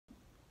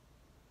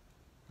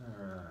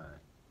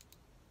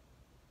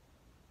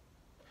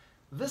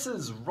This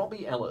is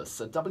Robbie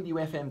Ellis, a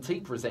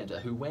WFMT presenter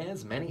who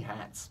wears many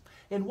hats.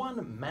 In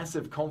one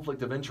massive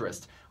conflict of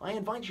interest, I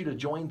invite you to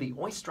join the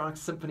Oistrakh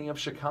Symphony of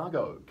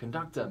Chicago,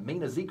 conductor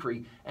Mina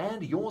Zikri,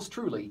 and yours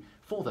truly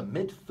for the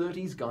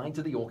Mid-30s Guide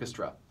to the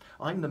Orchestra.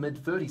 I'm the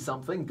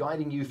mid-30-something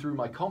guiding you through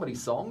my comedy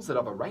songs that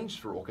I've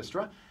arranged for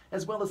orchestra,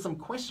 as well as some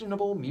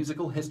questionable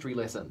musical history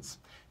lessons.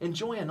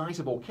 Enjoy a night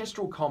of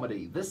orchestral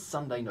comedy this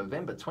Sunday,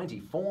 November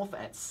 24th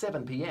at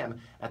 7 p.m.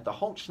 at the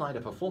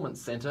Holtschneider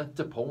Performance Center,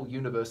 DePaul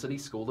University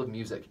School of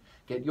Music.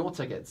 Get your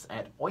tickets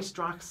at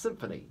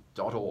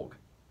oistrakchsymphony.org.